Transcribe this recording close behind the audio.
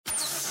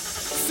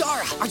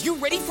Zara, are you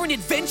ready for an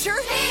adventure?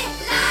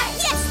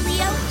 Yes,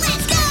 Leo,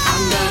 let's go!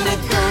 I'm gonna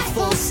go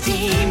full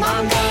steam.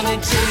 I'm gonna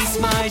chase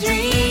my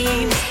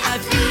dreams. I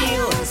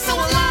feel so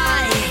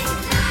alive.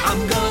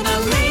 I'm gonna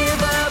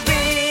live a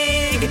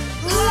big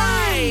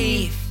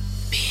life.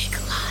 Big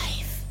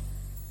life.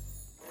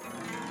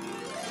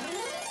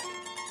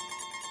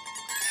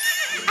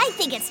 I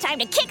think it's time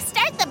to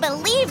kickstart the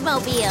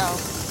Believe-mobile.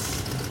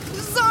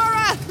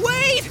 Zara,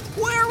 wait!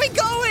 Where are we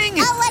going?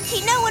 I'll let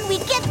you know when we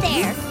get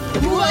there.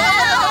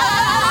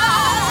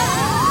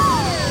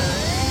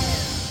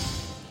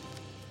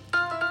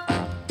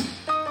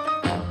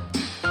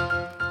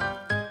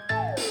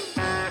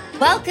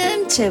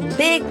 Welcome to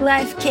Big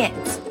Life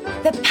Kids,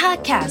 the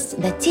podcast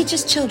that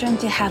teaches children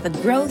to have a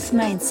growth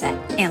mindset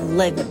and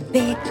live a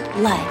big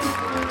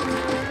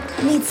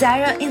life. Meet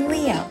Zara and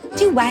Leo,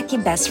 two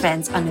wacky best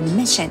friends on a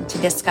mission to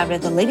discover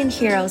the living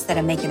heroes that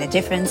are making a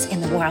difference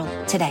in the world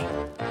today.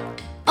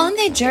 On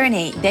their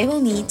journey, they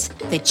will meet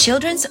the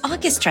children's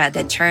orchestra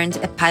that turned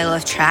a pile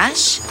of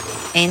trash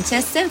into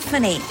a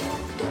symphony,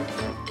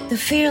 the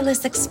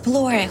fearless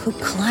explorer who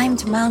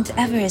climbed Mount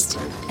Everest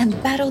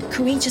and battled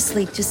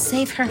courageously to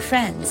save her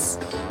friends,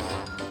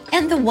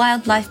 and the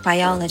wildlife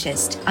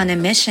biologist on a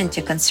mission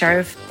to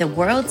conserve the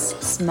world's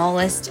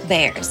smallest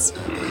bears.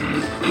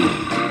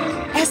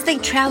 As they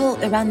travel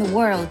around the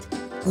world,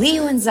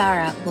 Leo and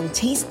Zara will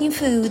taste new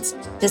foods,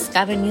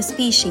 discover new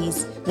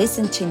species,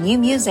 listen to new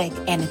music,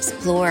 and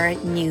explore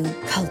new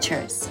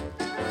cultures.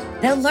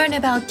 They'll learn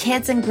about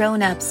kids and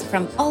grown-ups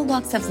from all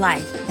walks of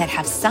life that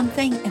have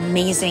something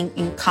amazing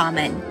in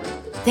common.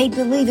 They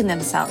believe in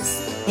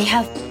themselves, they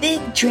have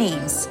big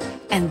dreams,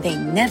 and they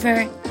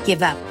never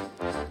give up.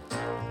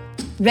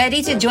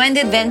 Ready to join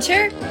the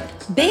adventure?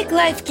 Big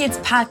Life Kids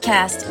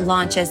podcast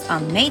launches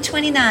on May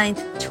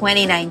 29th,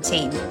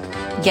 2019.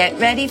 Get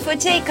ready for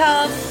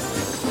takeoff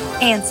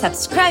and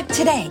subscribe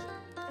today.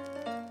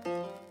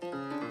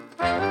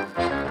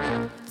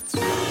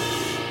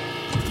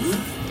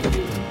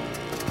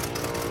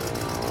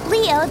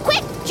 Leo,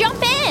 quick,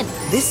 jump in!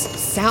 This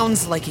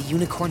sounds like a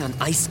unicorn on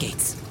ice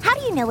skates. How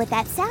do you know what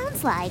that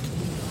sounds like?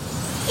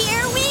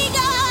 Here we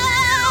go!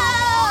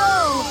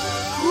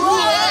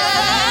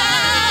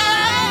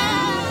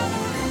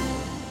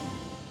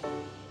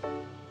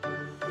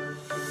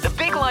 The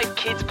Big Life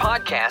Kids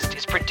podcast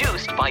is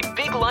produced by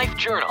Big Life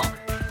Journal.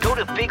 Go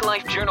to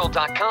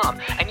BigLifeJournal.com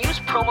and use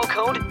promo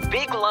code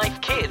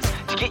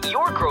BIGLifeKids to get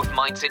your growth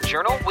mindset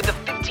journal with a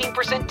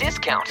 15%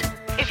 discount.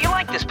 If you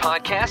like this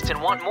podcast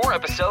and want more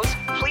episodes,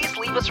 please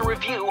leave us a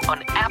review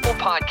on Apple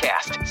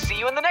Podcast. See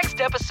you in the next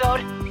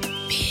episode.